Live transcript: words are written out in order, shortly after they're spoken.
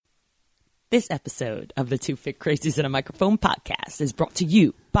This episode of the Two Fit Crazies in a Microphone podcast is brought to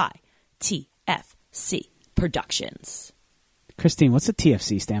you by TFC Productions. Christine, what's the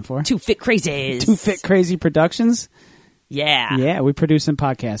TFC stand for? Two Fit Crazies. Two Fit Crazy Productions? Yeah. Yeah, we produce some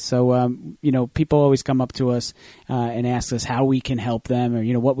podcasts. So, people always come up to us and ask us how we can help them or,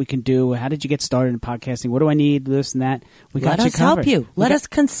 what we can do. How did you get started in podcasting? What do I need? This and that. We got you Let us covered. help you. Let us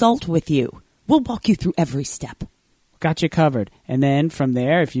consult with you. We'll walk you through every step. Got you covered. And then from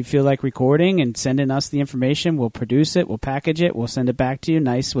there, if you feel like recording and sending us the information, we'll produce it, we'll package it, we'll send it back to you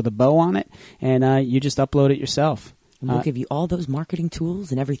nice with a bow on it, and you just upload it yourself. And we'll give you all those marketing tools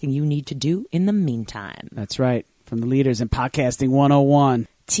and everything you need to do in the meantime. That's right. From the leaders in Podcasting 101.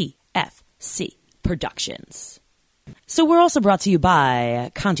 TFC Productions. So we're also brought to you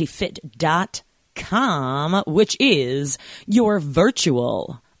by ContiFit.com, which is your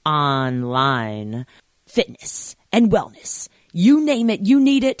virtual online fitness and wellness. You name it, you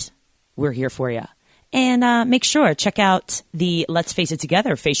need it, we're here for you. And make sure, check out the Let's Face It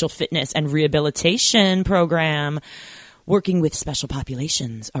Together facial fitness and rehabilitation program, working with special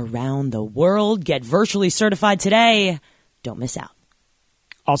populations around the world. Get virtually certified today. Don't miss out.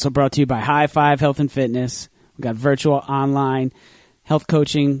 Also brought to you by High Five Health and Fitness. We've got virtual online health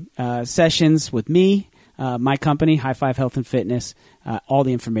coaching sessions with me, my company, High Five Health and Fitness. All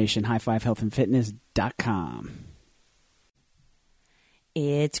the information, highfivehealthandfitness.com.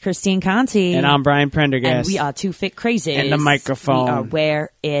 It's Christine Conti. And I'm Brian Prendergast. And we are Two Fit Crazies. And the microphone. We are where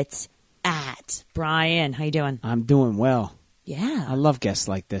it's at. Brian, how you doing? I'm doing well. Yeah. I love guests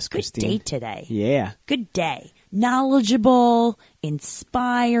like this, Good Christine. day today. Yeah. Good day. Knowledgeable,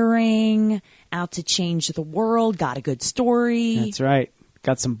 inspiring, out to change the world, got a good story. That's right.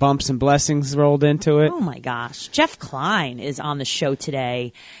 Got some bumps and blessings rolled into it. Oh, my gosh. Jeff Klein is on the show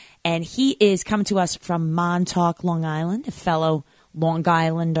today, and he is coming to us from Montauk, Long Island, a fellow Long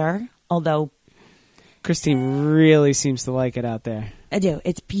Islander, although Christine really seems to like it out there. I do.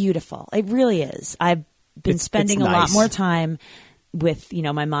 It's beautiful. It really is. I've been spending it's a lot nice. more time with,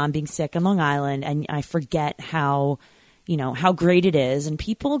 my mom being sick in Long Island, and I forget how great it is. And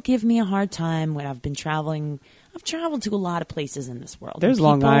people give me a hard time when I've been traveling. I've traveled to a lot of places in this world. There's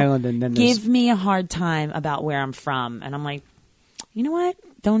Long Island, and then give me a hard time about where I'm from. And I'm like, you know what?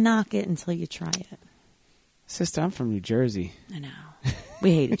 Don't knock it until you try it. Sister, I'm from New Jersey. I know.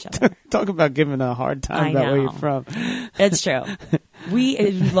 We hate each other. Talk about giving a hard time about where you're from. It's true. We,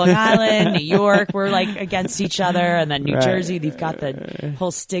 Long Island, New York, we're like against each other. And then New Jersey, they've got the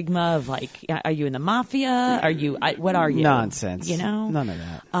whole stigma of like, are you in the mafia? What are you? Nonsense. None of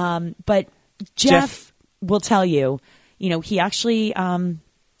that. But Jeff will tell you, he actually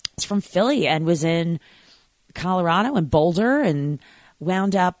is from Philly and was in Colorado and Boulder and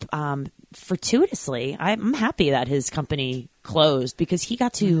wound up fortuitously. I'm happy that his company closed because he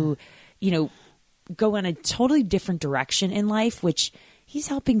got to, go in a totally different direction in life, which he's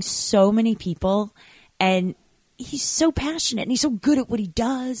helping so many people. And he's so passionate and he's so good at what he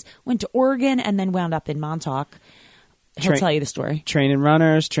does. Went to Oregon and then wound up in Montauk. He'll tell you the story. Training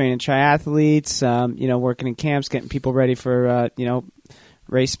runners, training triathletes, working in camps, getting people ready for,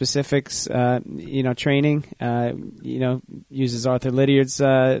 race specifics, training, uses Arthur Lydiard's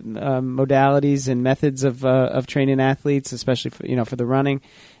modalities and methods of training athletes, especially for the running,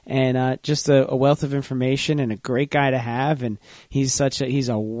 and just a wealth of information and a great guy to have. And he's a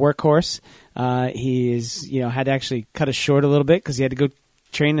workhorse. He is, had to actually cut us short a little bit because he had to go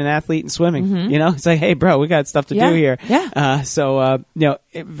train an athlete in swimming. Mm-hmm. It's like, hey, bro, we got stuff to do here. Yeah.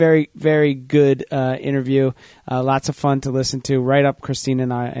 Very, very good interview. Lots of fun to listen to. Right up Christine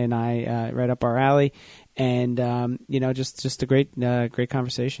and I right up our alley. And just a great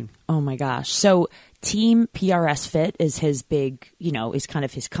conversation. Oh my gosh! So Team PRS Fit is his big, is kind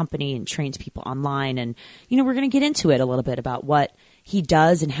of his company and trains people online. And we're going to get into it a little bit about what he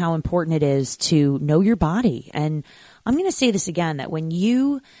does and how important it is to know your body. And I'm going to say this again, that when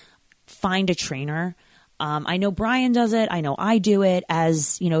you find a trainer, I know Brian does it. I know I do it.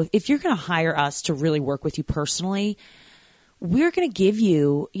 As if you're going to hire us to really work with you personally, we're going to give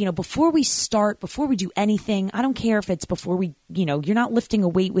you, before we do anything, I don't care if it's before we, you're not lifting a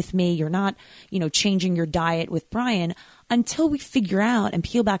weight with me. You're not, changing your diet with Brian until we figure out and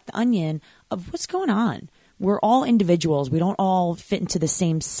peel back the onion of what's going on. We're all individuals. We don't all fit into the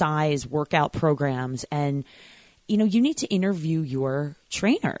same size workout programs. And you need to interview your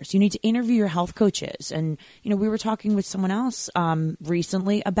trainers. You need to interview your health coaches. And, we were talking with someone else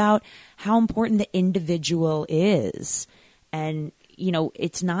recently about how important the individual is. And,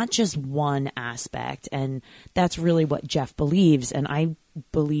 it's not just one aspect. And that's really what Jeff believes. And I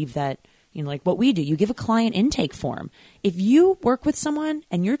believe that You know, like what we do, you give a client intake form. If you work with someone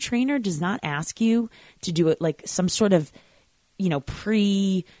and your trainer does not ask you to do it like some sort of, you know,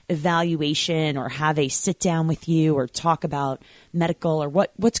 pre-evaluation or have a sit down with you or talk about medical or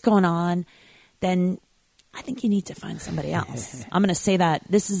what's going on, then I think you need to find somebody else. I'm going to say that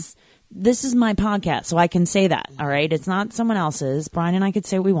this is my podcast, so I can say that. All right. It's not someone else's. Brian and I could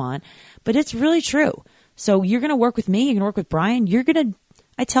say what we want, but it's really true. So you're going to work with me. You're going to work with Brian.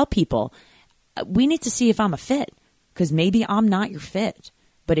 I tell people we need to see if I'm a fit, because maybe I'm not your fit,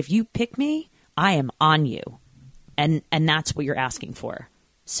 but if you pick me, I am on you. And that's what you're asking for.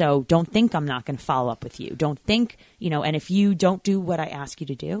 So don't think I'm not going to follow up with you. Don't think, you know, and if you don't do what I ask you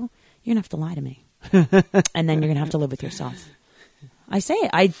to do, you're going to have to lie to me. And then you're going to have to live with yourself. I say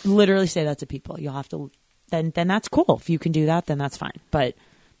it. I literally say that to people. You'll have to, then that's cool. If you can do that, then that's fine. But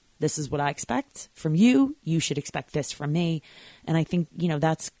this is what I expect from you. You should expect this from me. And I think, you know,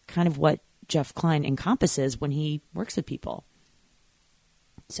 that's kind of what Jeff Klein encompasses when he works with people.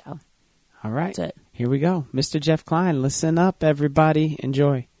 So. All right. That's it. Here we go. Mr. Jeff Klein, listen up, everybody.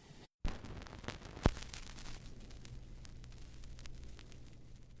 Enjoy.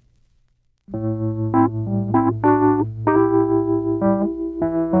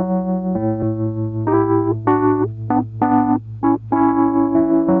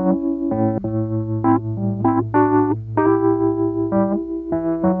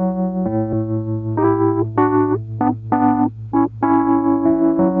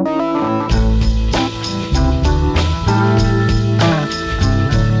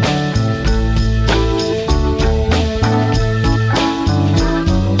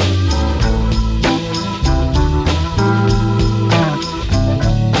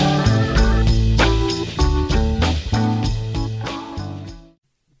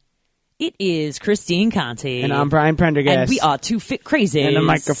 Is Christine Conti. And I'm Brian Prendergast. And we are two fit crazies. And a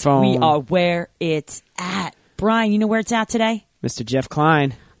microphone. We are where it's at. Brian, you know where it's at today? Mr. Jeff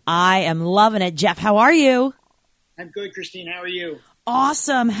Klein. I am loving it. Jeff, how are you? I'm good, Christine. How are you?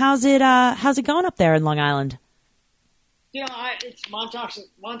 Awesome. How's it going up there in Long Island? You know, Montauk's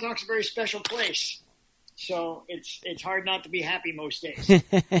a very special place. So it's hard not to be happy most days.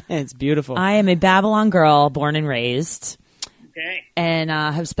 It's beautiful. I am a Babylon girl, born and raised. Okay. And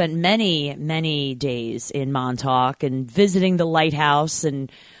have spent many, many days in Montauk and visiting the lighthouse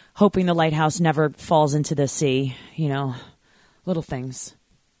and hoping the lighthouse never falls into the sea. You know, little things.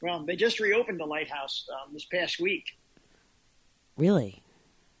 Well, they just reopened the lighthouse this past week. Really?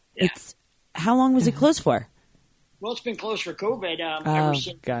 Yeah. How long was it closed for? Well, it's been closed for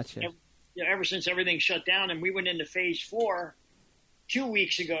COVID Gotcha. ever since everything shut down, and we went into phase 4 2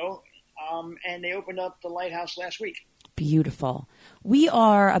 weeks ago, and they opened up the lighthouse last week. Beautiful. We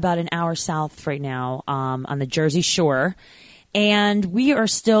are about an hour south right now on the Jersey Shore, and we are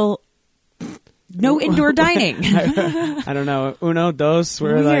still no indoor dining. I don't know. Uno, dos.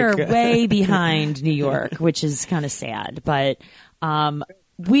 We're way behind New York, which is kind of sad. But Governor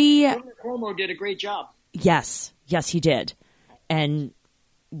Cuomo did a great job. Yes, he did. And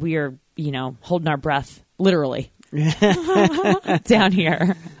we're, holding our breath, literally, down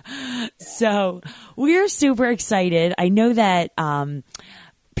here. So we're super excited. I know that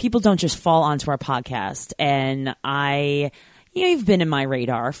people don't just fall onto our podcast. And you've been in my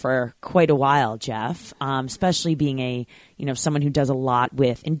radar for quite a while, Jeff, especially being someone who does a lot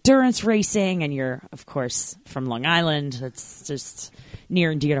with endurance racing. And you're, of course, from Long Island. That's just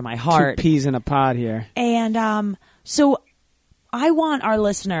near and dear to my heart. 2 peas in a pod here. And so I want our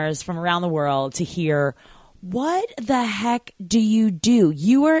listeners from around the world to hear, what the heck do?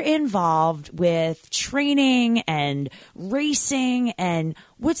 You are involved with training and racing, and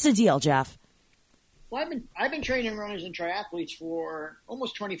what's the deal, Jeff? Well, I've been training runners and triathletes for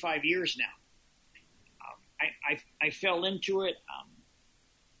almost 25 years now. I fell into it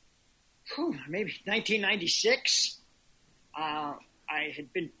maybe 1996.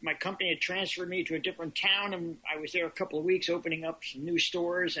 My company had transferred me to a different town, and I was there a couple of weeks opening up some new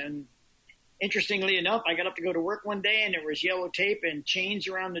stores. And interestingly enough, I got up to go to work one day, and there was yellow tape and chains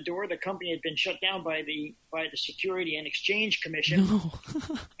around the door. The company had been shut down by the Security and Exchange Commission. No.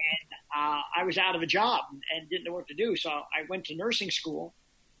 And I was out of a job and didn't know what to do. So I went to nursing school.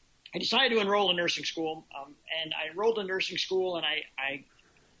 I decided to enroll in nursing school, and I enrolled in nursing school, and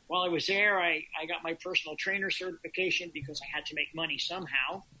while I was there, I got my personal trainer certification because I had to make money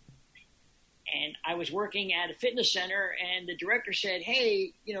somehow. And I was working at a fitness center, and the director said,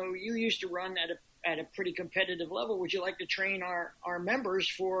 "Hey, you used to run at a pretty competitive level. Would you like to train our members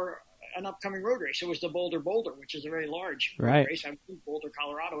for an upcoming road race?" It was the Boulder, which is a very large road race. I was in Boulder,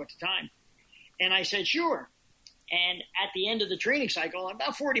 Colorado at the time. And I said, "Sure." And at the end of the training cycle,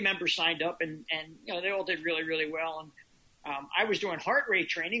 about 40 members signed up, and they all did really, really well. And I was doing heart rate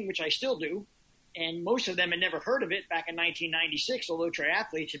training, which I still do, and most of them had never heard of it back in 1996, although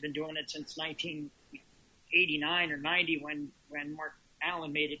triathletes had been doing it since 1989 or 90 when Mark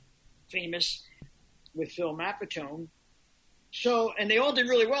Allen made it famous with Phil Maffetone. So, and they all did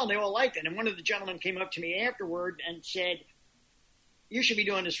really well, and they all liked it. And one of the gentlemen came up to me afterward and said, "You should be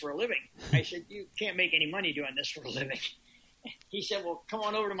doing this for a living." I said, "You can't make any money doing this for a living." He said, "Well, come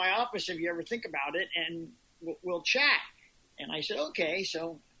on over to my office if you ever think about it, and we'll chat." And I said, "Okay."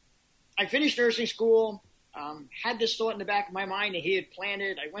 So I finished nursing school, had this thought in the back of my mind that he had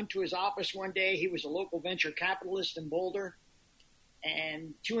planted. I went to his office one day. He was a local venture capitalist in Boulder.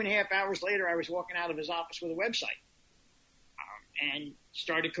 And 2.5 hours later, I was walking out of his office with a website and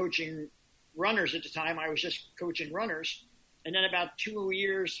started coaching runners at the time. I was just coaching runners. And then about 3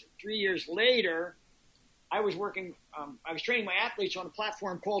 years later, I was training my athletes on a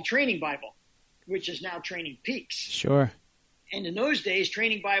platform called Training Bible, which is now Training Peaks. Sure. And in those days,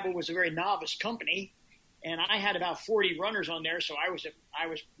 Training Bible was a very novice company, and I had about 40 runners on there. So I was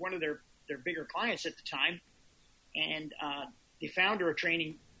one of their bigger clients at the time. And the founder of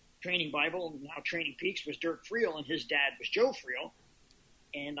Training Bible, now Training Peaks, was Dirk Friel, and his dad was Joe Friel.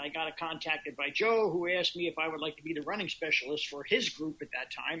 And I got contacted by Joe, who asked me if I would like to be the running specialist for his group at that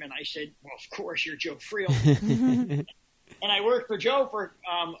time. And I said, "Well, of course, you're Joe Friel." And I worked for Joe for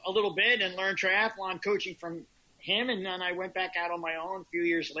a little bit and learned triathlon coaching from him. And then I went back out on my own a few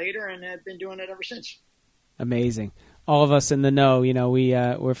years later and have been doing it ever since. Amazing. All of us in the know,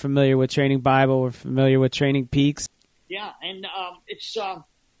 we're familiar with Training Bible. We're familiar with Training Peaks. Yeah. And it's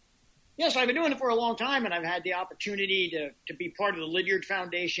yes, I've been doing it for a long time, and I've had the opportunity to be part of the Lydiard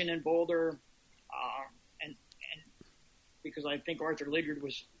Foundation in Boulder, and because I think Arthur Lydiard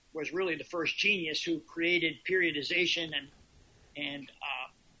was really the first genius who created periodization and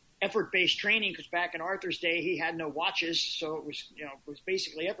effort-based training. Because back in Arthur's day, he had no watches, so it was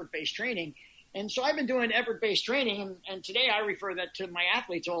basically effort-based training. And so I've been doing effort-based training, and today I refer that to my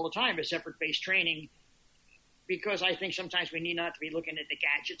athletes all the time as effort-based training, because I think sometimes we need not to be looking at the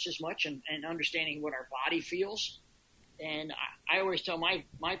gadgets as much and understanding what our body feels. And I always tell my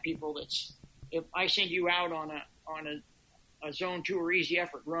people that if I send you out on a zone 2 or easy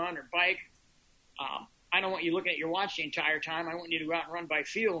effort run or bike, I don't want you looking at your watch the entire time. I want you to go out and run by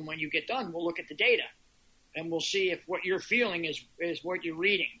feel. And when you get done, we'll look at the data and we'll see if what you're feeling is what you're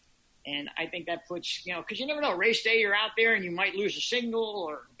reading. And I think that puts, because you never know, race day, you're out there and you might lose a signal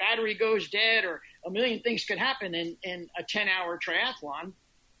or battery goes dead or a million things could happen in a 10-hour triathlon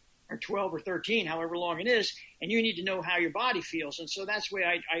or 12 or 13, however long it is. And you need to know how your body feels. And so that's the way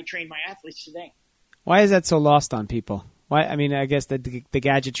I train my athletes today. Why is that so lost on people? Why? I mean, I guess the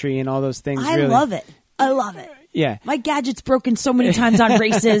gadgetry and all those things. I love it. Yeah. My gadget's broken so many times on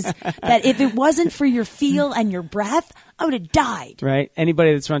races that if it wasn't for your feel and your breath, I would have died. Right.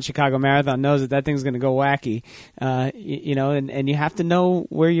 Anybody that's run Chicago Marathon knows that thing's going to go wacky, and you have to know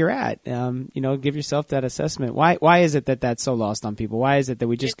where you're at. Give yourself that assessment. Why is it that that's so lost on people? Why is it that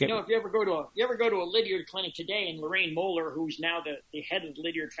we just get? If you ever go to a Lydiard clinic today, and Lorraine Moeller, who's now the head of the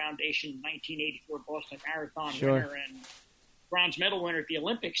Lydiard Foundation, 1984 Boston Marathon winner and bronze medal winner at the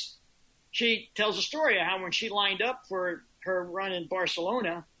Olympics, she tells a story of how when she lined up for her run in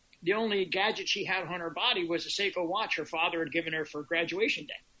Barcelona, the only gadget she had on her body was a Seiko watch her father had given her for graduation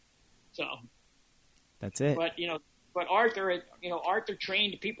day. So that's it. But Arthur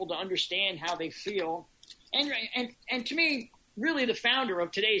trained people to understand how they feel, and to me, really the founder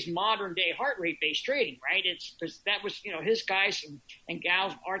of today's modern day heart rate based training. Right? That was his guys and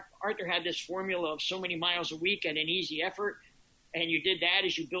gals. Arthur had this formula of so many miles a week at an easy effort. And you did that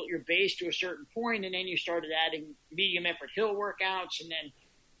as you built your base to a certain point, and then you started adding medium effort hill workouts and then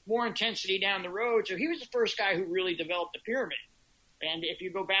more intensity down the road. So he was the first guy who really developed the pyramid. And if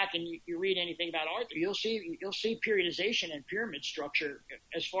you go back and you read anything about Arthur, you'll see periodization and pyramid structure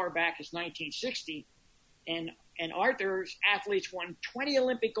as far back as 1960. And Arthur's athletes won 20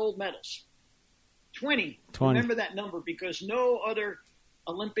 Olympic gold medals. 20. Remember that number, because no other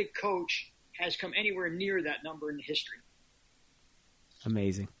Olympic coach has come anywhere near that number in history.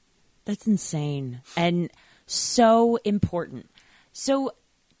 Amazing. That's insane and so important. So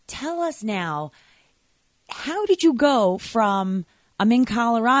tell us now, how did you go from I'm in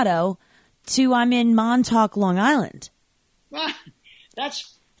Colorado to I'm in Montauk, Long Island? Well,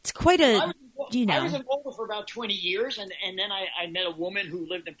 it's quite a, I was in Boulder for about 20 years, and then I met a woman who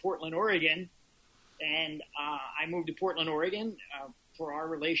lived in Portland, Oregon, and I moved to Portland, Oregon for our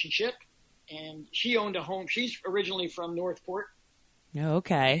relationship, and she owned a home. She's originally from Northport.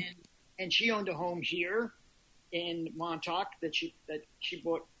 Okay. And she owned a home here, in Montauk that she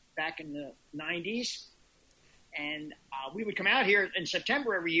bought back in the 90s. And we would come out here in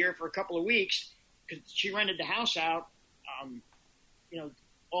September every year for a couple of weeks because she rented the house out,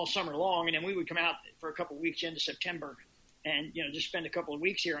 all summer long. And then we would come out for a couple of weeks into September and, just spend a couple of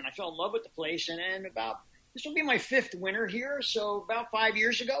weeks here. And I fell in love with the place. And then this will be my 5th winter here. So about 5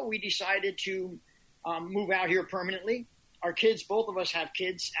 years ago, we decided to move out here permanently. Our kids, both of us have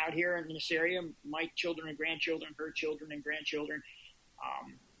kids out here in this area, my children and grandchildren, her children and grandchildren.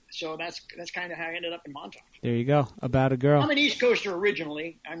 So that's kind of how I ended up in Montauk. There you go. About a girl. I'm an East Coaster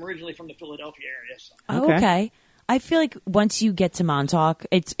originally. I'm originally from the Philadelphia area. So. Okay. I feel like once you get to Montauk,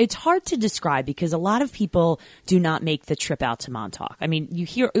 it's hard to describe because a lot of people do not make the trip out to Montauk. I mean,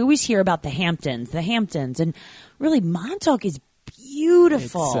 you always hear about the Hamptons, and really Montauk is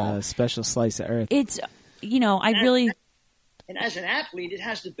beautiful. It's a special slice of earth. It's, And as an athlete, it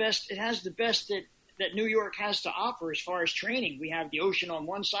has the best that New York has to offer as far as training. We have the ocean on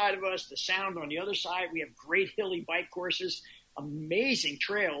one side of us, the Sound on the other side. We have great hilly bike courses, amazing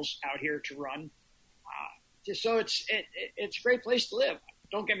trails out here to run. So it's a great place to live.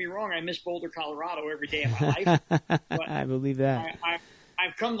 Don't get me wrong, I miss Boulder, Colorado every day of my life. But I believe that.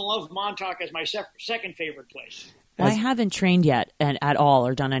 I've come to love Montauk as my second favorite place. Well, I haven't trained yet at all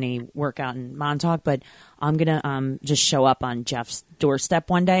or done any workout in Montauk, but I'm going to just show up on Jeff's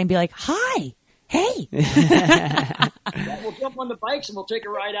doorstep one day and be like, hi, hey. We'll jump on the bikes and we'll take a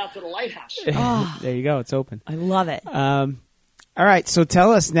ride out to the lighthouse. There you go. It's open. I love it. All right. So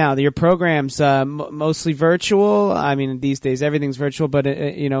tell us now, your program's mostly virtual. I mean, these days everything's virtual, but,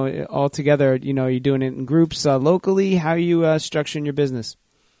 all together, you're doing it in groups locally. How are you structuring your business?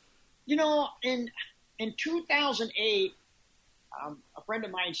 In 2008, a friend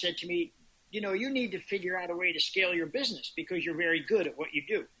of mine said to me, you need to figure out a way to scale your business because you're very good at what you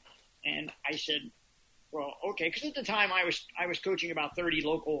do. And I said, well, okay. Because at the time I was coaching about 30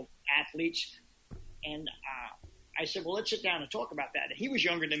 local athletes. And I said, well, let's sit down and talk about that. And he was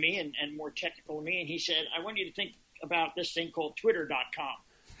younger than me and more technical than me. And he said, I want you to think about this thing called Twitter.com.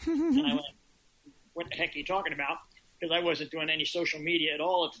 And I went, what the heck are you talking about? Because I wasn't doing any social media at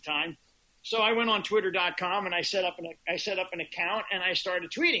all at the time. So I went on Twitter.com and I set up an account and I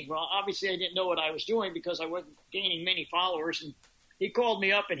started tweeting. Well, obviously I didn't know what I was doing because I wasn't gaining many followers. And he called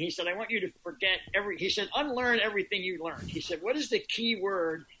me up and he said, I want you to forget he said, unlearn everything you learned. He said, what is the key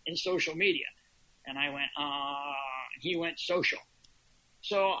word in social media? And I went, he went social.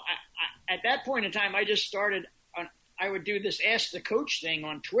 So at that point in time, I just started, I would do this Ask the Coach thing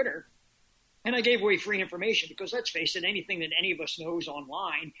on Twitter. And I gave away free information because let's face it, anything that any of us knows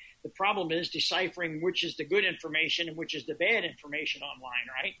online, the problem is deciphering which is the good information and which is the bad information online,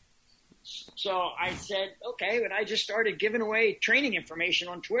 right? So I said, okay, and I just started giving away training information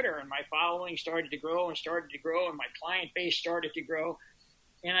on Twitter and my following started to grow and my client base started to grow.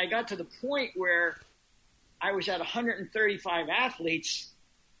 And I got to the point where I was at 135 athletes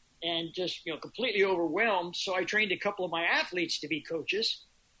and just, completely overwhelmed. So I trained a couple of my athletes to be coaches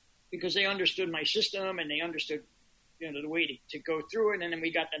because they understood my system and they understood, the way to go through it. And then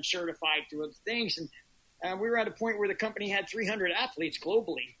we got them certified through other things. And we were at a point where the company had 300 athletes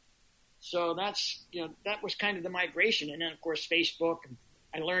globally. So that's, that was kind of the migration. And then, of course, Facebook, and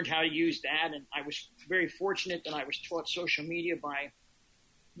I learned how to use that. And I was very fortunate that I was taught social media by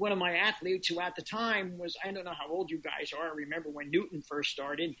one of my athletes who at the time was, I don't know how old you guys are. I remember when Newton first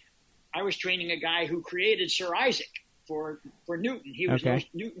started, I was training a guy who created Sir Isaac for Newton. He was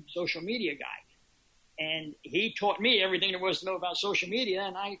Newton's social media guy. And he taught me everything there was to know about social media.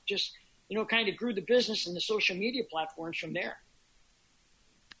 And I just, kind of grew the business and the social media platforms from there.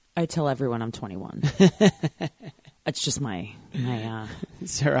 I tell everyone I'm 21. It's just my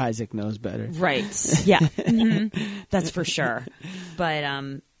Sir Isaac knows better. Right. Yeah. Mm-hmm. That's for sure.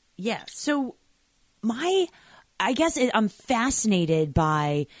 But, yeah. So I guess I'm fascinated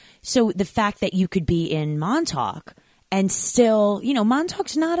by, the fact that you could be in Montauk and still,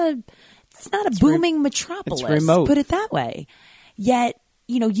 Montauk's not a booming metropolis. It's remote. Put it that way. Yet,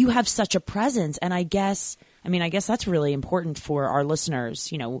 you have such a presence. And I guess that's really important for our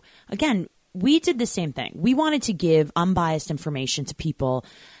listeners. Again, we did the same thing. We wanted to give unbiased information to people,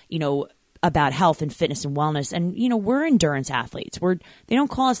 about health and fitness and wellness. And, we're endurance athletes. They don't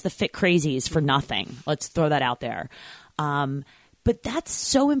call us the fit crazies for nothing. Let's throw that out there. But that's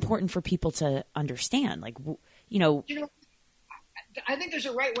so important for people to understand. I think there's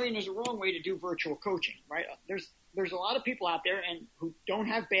a right way and there's a wrong way to do virtual coaching, right? There's a lot of people out there and who don't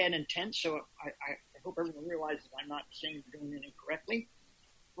have bad intent. So I hope everyone realizes I'm not saying they're doing it incorrectly,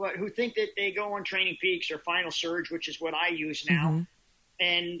 but who think that they go on Training Peaks or Final Surge, which is what I use now. Mm-hmm.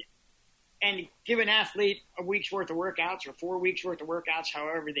 And and give an athlete a week's worth of workouts or 4 weeks worth of workouts,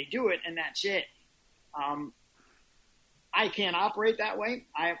 however they do it, and that's it. I can't operate that way.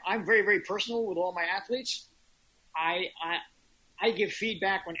 I'm very, very personal with all my athletes. I give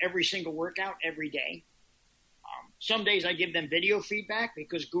feedback on every single workout every day. Some days I give them video feedback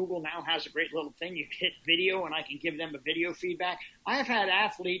because Google now has a great little thing. You hit video and I can give them a video feedback. I've had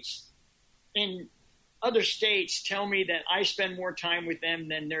athletes in other states tell me that I spend more time with them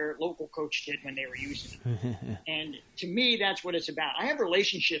than their local coach did when they were using it. And to me, that's what it's about. I have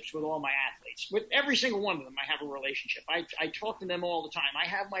relationships with all my athletes. With every single one of them, I have a relationship. I talk to them all the time. I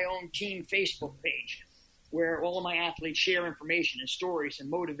have my own team Facebook page where all of my athletes share information and stories and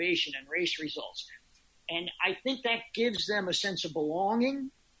motivation and race results. And I think that gives them a sense of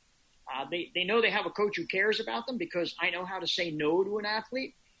belonging. They know they have a coach who cares about them because I know how to say no to an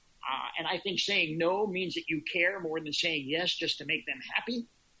athlete. And I think saying no means that you care more than saying yes just to make them happy.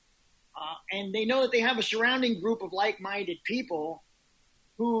 And they know that they have a surrounding group of like-minded people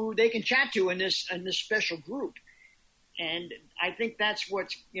who they can chat to in this special group. And I think that's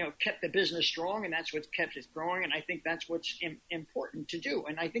what's kept the business strong, and that's what's kept it growing. And I think that's what's important to do.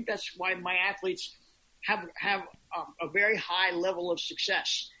 And I think that's why my athletes have a very high level of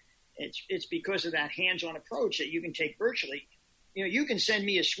success. It's because of that hands-on approach that you can take virtually. You can send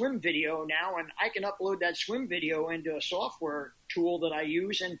me a swim video now, and I can upload that swim video into a software tool that I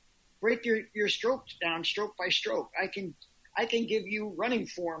use and break your strokes down stroke by stroke. I can give you running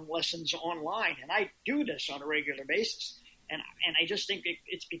form lessons online, and I do this on a regular basis. And I just think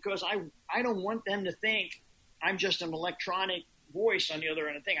it's because I don't want them to think I'm just an electronic voice on the other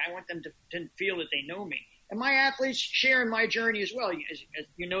end of the thing. I want them to feel that they know me. And my athletes share in my journey as well. As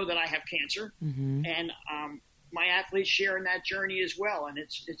you know that I have cancer, Mm-hmm. and my athletes share in that journey as well. And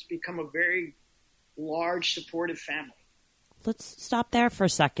it's become a very large, supportive family. Let's stop there for a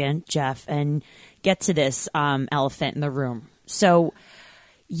second, Jeff, and get to this elephant in the room. So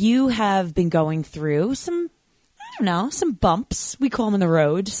you have been going through some bumps. We call them in the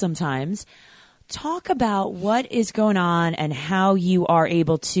road sometimes. Talk about what is going on and how you are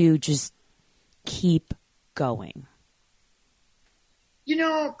able to just keep going.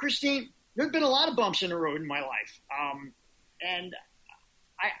 Christine, there have been a lot of bumps in the road in my life. And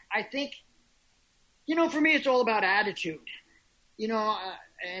I think, for me, it's all about attitude. When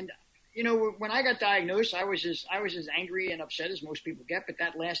I got diagnosed, I was as angry and upset as most people get, but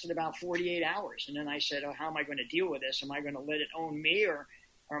that lasted about 48 hours. And then I said, how am I going to deal with this? Am I going to let it own me, or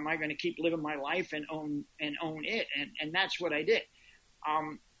am I going to keep living my life and own it? And that's what I did.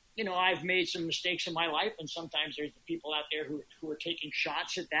 I've made some mistakes in my life, and sometimes there's the people out there who are taking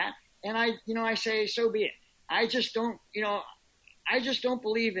shots at that. And I say, so be it. I just don't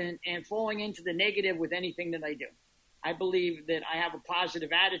believe in falling into the negative with anything that I do. I believe that I have a positive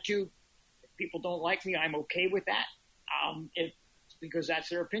attitude. If people don't like me, I'm okay with that. Because that's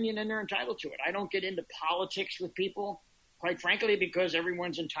their opinion and they're entitled to it. I don't get into politics with people, quite frankly, because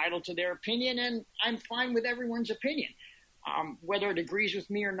everyone's entitled to their opinion, and I'm fine with everyone's opinion. Whether it agrees with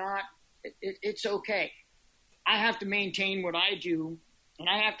me or not, it's okay. I have to maintain what I do, and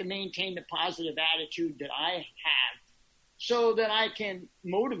I have to maintain the positive attitude that I have so that I can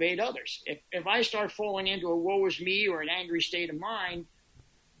motivate others. If I start falling into a woe is me or an angry state of mind,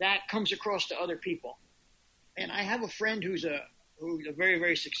 that comes across to other people. And I have a friend who's a very,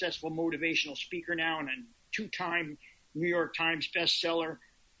 very successful motivational speaker now and a 2-time New York Times bestseller,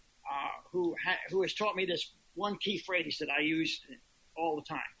 who has taught me this one key phrase that I use all the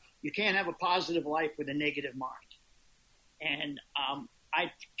time. You can't have a positive life with a negative mind. And I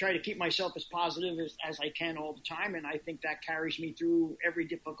try to keep myself as positive as I can all the time, and I think that carries me through every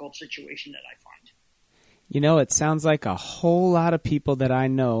difficult situation that I find. It sounds like a whole lot of people that I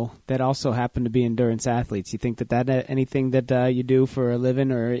know that also happen to be endurance athletes. You think that anything that you do for a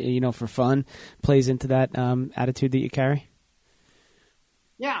living or, for fun plays into that attitude that you carry?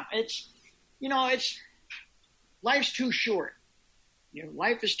 Yeah, it's life's too short.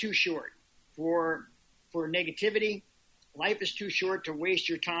 Life is too short for negativity. Life is too short to waste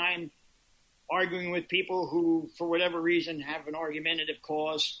your time arguing with people who, for whatever reason, have an argumentative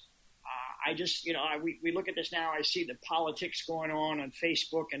cause. We look at this now. I see the politics going on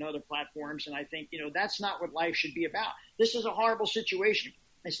Facebook and other platforms, and I think, that's not what life should be about. This is a horrible situation.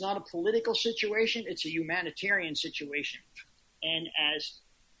 It's not a political situation. It's a humanitarian situation. And as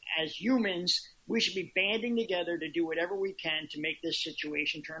humans, we should be banding together to do whatever we can to make this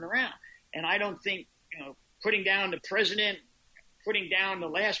situation turn around. And I don't think, putting down the president, putting down the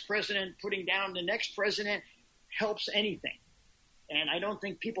last president, putting down the next president helps anything. And I don't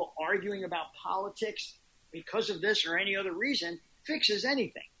think people arguing about politics because of this or any other reason fixes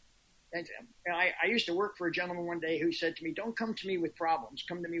anything. And I used to work for a gentleman one day who said to me, "Don't come to me with problems,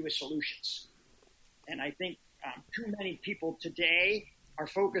 come to me with solutions." And I think too many people today are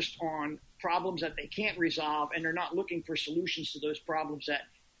focused on problems that they can't resolve, and they're not looking for solutions to those problems that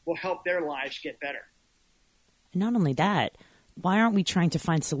will help their lives get better. Not only that, why aren't we trying to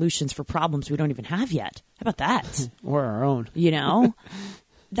find solutions for problems we don't even have yet? How about that? Or our own. You know,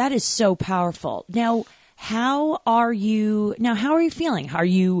 that is so powerful. Now, how are you feeling? Are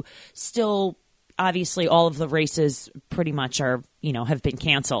you still, obviously all of the races pretty much are, have been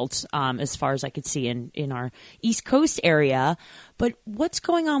canceled, as far as I could see in our East Coast area. But what's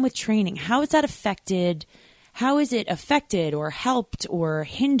going on with training? How is that affected? How is it affected or helped or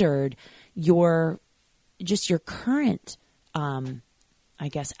hindered your current, I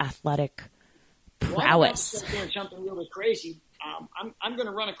guess, athletic prowess? Well, I'm doing something really crazy. I'm going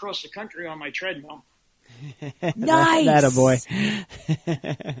to run across the country on my treadmill. Nice. That a boy.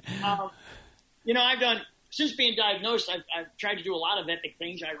 Since being diagnosed, I've tried to do a lot of epic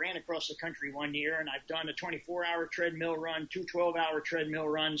things. I ran across the country one year, and I've done a 24-hour treadmill run, 2 12-hour treadmill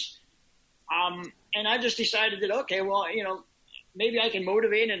runs. And I just decided that, okay, well, maybe I can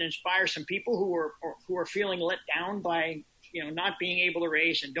motivate and inspire some people who are feeling let down by, not being able to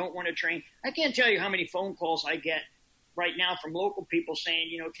race and don't want to train. I can't tell you how many phone calls I get right now from local people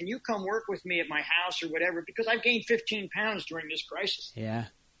saying, can you come work with me at my house or whatever? Because I've gained 15 pounds during this crisis. Yeah.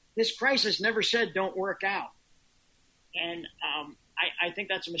 This crisis never said don't work out. And I think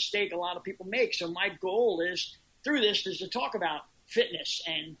that's a mistake a lot of people make. So my goal through this is to talk about fitness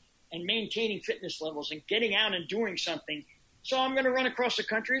and maintaining fitness levels and getting out and doing something. So I'm going to run across the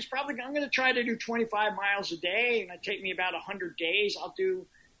country. I'm going to try to do 25 miles a day. And it'll take me about 100 days. I'll do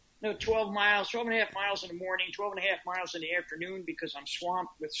 12 and a half miles in the morning, 12 and a half miles in the afternoon because I'm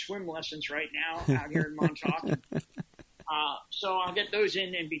swamped with swim lessons right now out here in Montauk. So I'll get those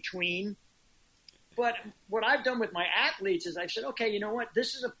in between. But what I've done with my athletes is I've said, okay, you know what?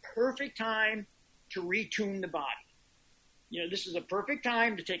 This is a perfect time to retune the body. This is a perfect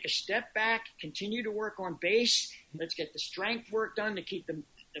time to take a step back, continue to work on base. Let's get the strength work done to keep the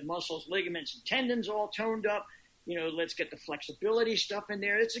muscles, ligaments, and tendons all toned up. Let's get the flexibility stuff in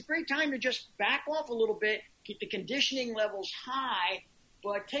there. It's a great time to just back off a little bit, keep the conditioning levels high,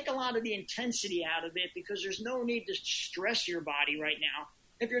 but take a lot of the intensity out of it because there's no need to stress your body right now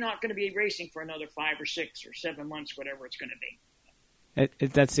if you're not going to be racing for another 5 or 6 or 7 months, whatever it's going to be.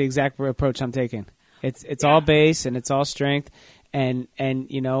 That's the exact approach I'm taking. It's all base and it's all strength, and there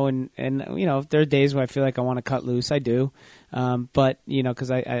are days where I feel like I want to cut loose. I do, but because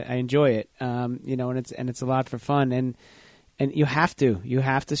I enjoy it, and it's a lot for fun, and you have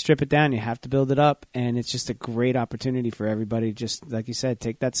to strip it down, you have to build it up, and it's just a great opportunity for everybody. Just like you said,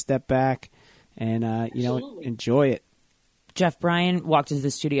 take that step back, and enjoy it. Jeff Bryan walked into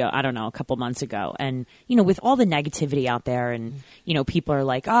the studio, I don't know, a couple months ago. And, with all the negativity out there and, people are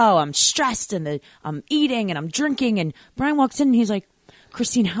like, oh, I'm stressed and I'm eating and I'm drinking. And Bryan walks in and he's like,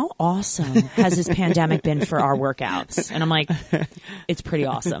 Christine, how awesome has this pandemic been for our workouts? And I'm like, it's pretty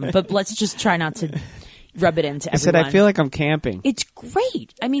awesome. But let's just try not to rub it into everyone. I said, I feel like I'm camping. It's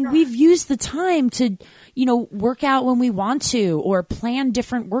great. I mean, we've used the time to, work out when we want to or plan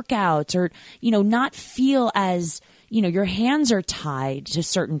different workouts or, not feel as your hands are tied to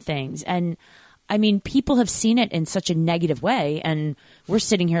certain things. And I mean, people have seen it in such a negative way. And we're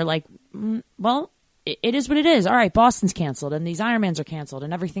sitting here like, well, it is what it is. All right, Boston's canceled and these Ironmans are canceled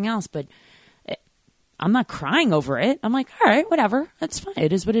and everything else. But I'm not crying over it. I'm like, all right, whatever. That's fine.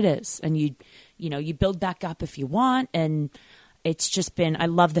 It is what it is. And you build back up if you want. And it's just been, I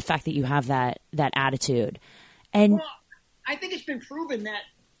love the fact that you have that attitude. And well, I think it's been proven that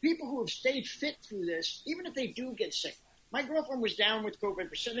people who have stayed fit through this, even if they do get sick. My girlfriend was down with COVID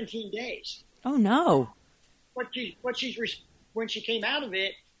for 17 days. Oh no! When she came out of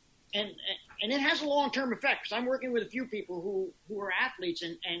it, and it has a long-term effect. Because I'm working with a few people who are athletes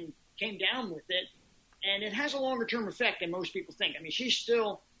and came down with it, and it has a longer-term effect than most people think. I mean, she's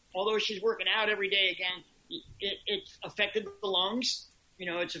still, although she's working out every day again, it's affected the lungs.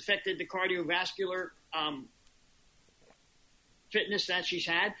 It's affected the cardiovascular fitness that she's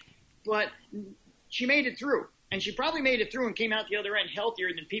had, but she made it through, and she probably made it through and came out the other end healthier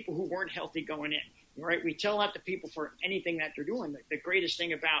than people who weren't healthy going in. Right? We tell that to people for anything that they're doing. The greatest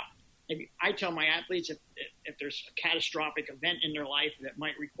thing about, I tell my athletes if there's a catastrophic event in their life that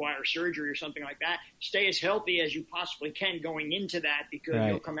might require surgery or something like that, stay as healthy as you possibly can going into that because right.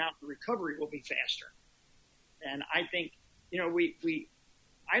 You'll come out, the recovery will be faster. And I think,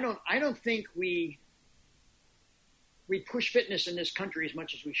 I don't think we push fitness in this country as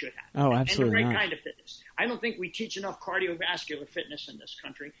much as we should have. Oh, absolutely And the right not. kind of fitness. I don't think we teach enough cardiovascular fitness in this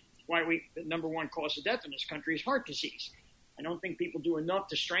country. why the number one cause of death in this country is heart disease. I don't think people do enough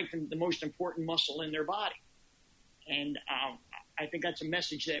to strengthen the most important muscle in their body. And I think that's a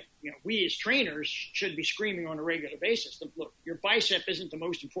message that we as trainers should be screaming on a regular basis. Look, your bicep isn't the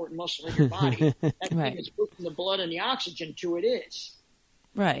most important muscle in your body. That right. thing that's pushing the blood and the oxygen to it is.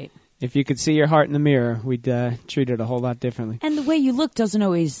 Right. If you could see your heart in the mirror, we'd treat it a whole lot differently. And the way you look doesn't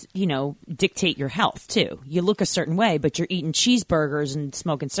always, dictate your health, too. You look a certain way, but you're eating cheeseburgers and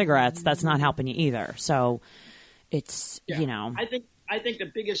smoking cigarettes. That's not helping you either. So it's, I think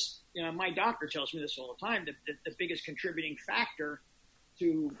the biggest, my doctor tells me this all the time, the biggest contributing factor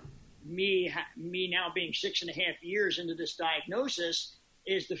to me now being 6.5 years into this diagnosis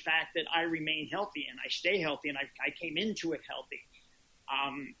is the fact that I remain healthy and I stay healthy and I came into it healthy.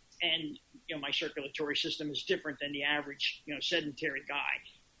 And my circulatory system is different than the average, sedentary guy.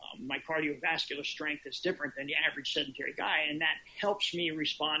 My cardiovascular strength is different than the average sedentary guy, and that helps me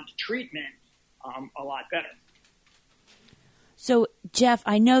respond to treatment a lot better. So, Jeff,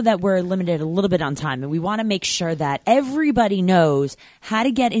 I know that we're limited a little bit on time, and we want to make sure that everybody knows how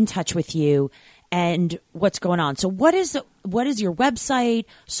to get in touch with you and what's going on. So what is your website,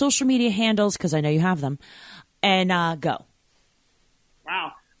 social media handles, because I know you have them, and go.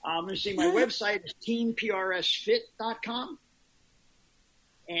 Wow. Let me see. My website is teamprsfit.com.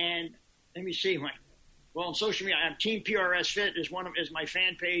 And let me see. On social media, I have Team PRS Fit is my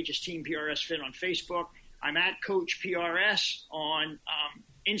fan page is Team PRS Fit on Facebook. I'm at Coach PRS on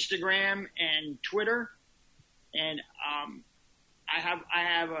Instagram and Twitter. And I have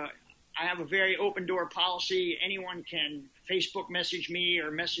a very open door policy. Anyone can Facebook message me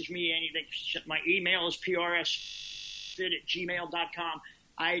or message me anything. My email is prsfit@gmail.com.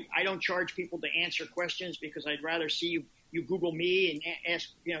 I don't charge people to answer questions because I'd rather see you Google me and ask,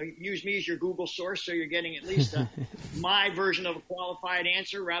 use me as your Google source, so you're getting at least my version of a qualified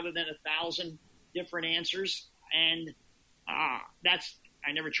answer rather than 1,000 different answers. And I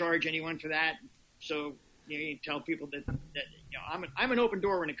never charge anyone for that. So you tell people that I'm an open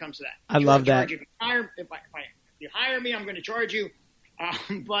door when it comes to that. I love that. If you hire me, I'm going to charge you.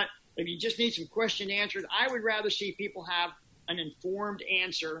 But if you just need some question answered, I would rather see people have an informed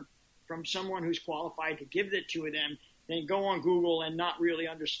answer from someone who's qualified to give it to them than go on Google and not really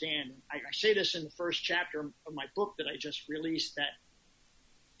understand. I say this in the first chapter of my book that I just released, that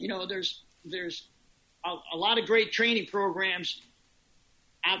there's a lot of great training programs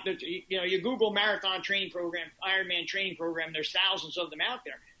out there. You Google marathon training program, Ironman training program, there's thousands of them out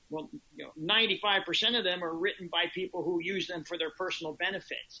there. Well, 95% of them are written by people who use them for their personal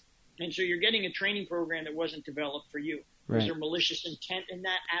benefits. And so you're getting a training program that wasn't developed for you. Right. Was there malicious intent in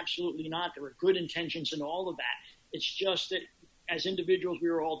that? Absolutely not. There were good intentions in all of that. It's just that as individuals, we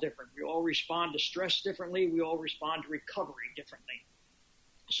are all different. We all respond to stress differently. We all respond to recovery differently.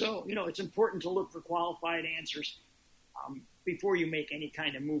 So, it's important to look for qualified answers before you make any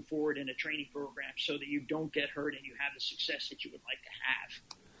kind of move forward in a training program so that you don't get hurt and you have the success that you would like to have.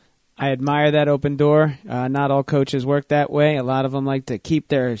 I admire that open door. Not all coaches work that way. A lot of them like to keep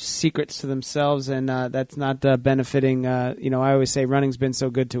their secrets to themselves, and that's not benefiting. I always say running's been so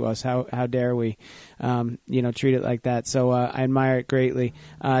good to us. How dare we, treat it like that? So I admire it greatly.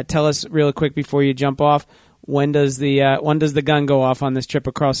 Tell us real quick before you jump off, when does the gun go off on this trip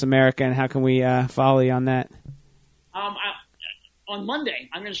across America, and how can we follow you on that? On Monday.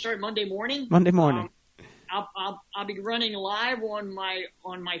 I'm going to start Monday morning. Monday morning. I'll be running live on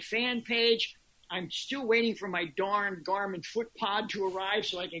my fan page. I'm still waiting for my darn Garmin FootPod to arrive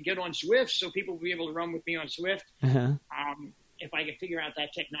so I can get on Zwift, so people will be able to run with me on Zwift. Uh-huh. If I can figure out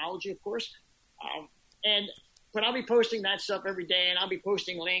that technology, of course. But I'll be posting that stuff every day, and I'll be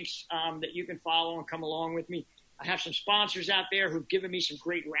posting links that you can follow and come along with me. I have some sponsors out there who've given me some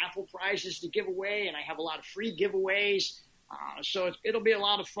great raffle prizes to give away, and I have a lot of free giveaways. So it'll be a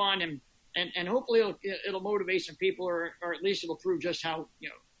lot of fun, and hopefully it'll motivate some people, or at least it'll prove just how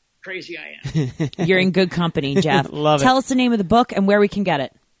crazy I am. You're in good company, Jeff. Love it. Tell us the name of the book and where we can get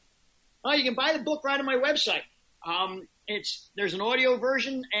it. Oh, you can buy the book right on my website. There's an audio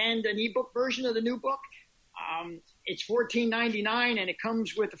version and an ebook version of the new book. It's $14.99, and it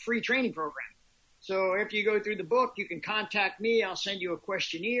comes with a free training program. So after you go through the book, you can contact me. I'll send you a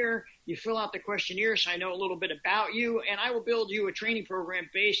questionnaire. You fill out the questionnaire so I know a little bit about you, and I will build you a training program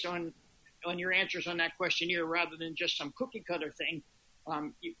based on your answers on that questionnaire rather than just some cookie cutter thing.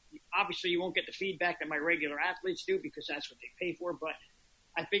 Obviously, you won't get the feedback that my regular athletes do because that's what they pay for, but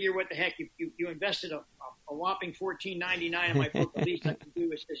I figure what the heck, you invested a whopping $14.99 in my book. The least I can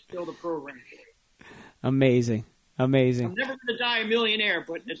do is build a program for you. Amazing. Amazing. I'm never going to die a millionaire,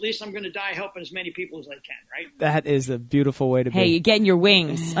 but at least I'm going to die helping as many people as I can, right? That is a beautiful way to Hey, be. you're getting your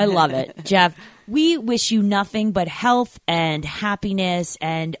wings. I love it. Jeff, we wish you nothing but health and happiness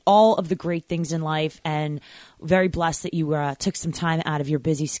and all of the great things in life, and very blessed that you took some time out of your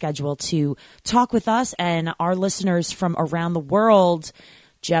busy schedule to talk with us and our listeners from around the world.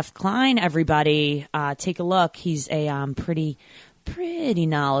 Jeff Klein, everybody, take a look. He's a pretty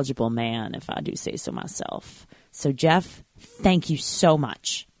knowledgeable man, if I do say so myself. So, Jeff, thank you so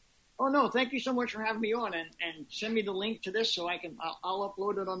much. Oh, no, thank you so much for having me on, and send me the link to this so I'll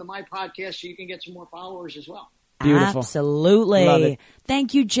upload it onto my podcast so you can get some more followers as well. Beautiful. Absolutely. Love it.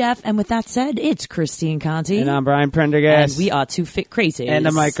 Thank you, Jeff. And with that said, it's Christine Conti. And I'm Brian Prendergast. And we are two fit crazies. And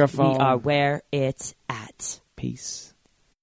the microphone. We are where it's at. Peace.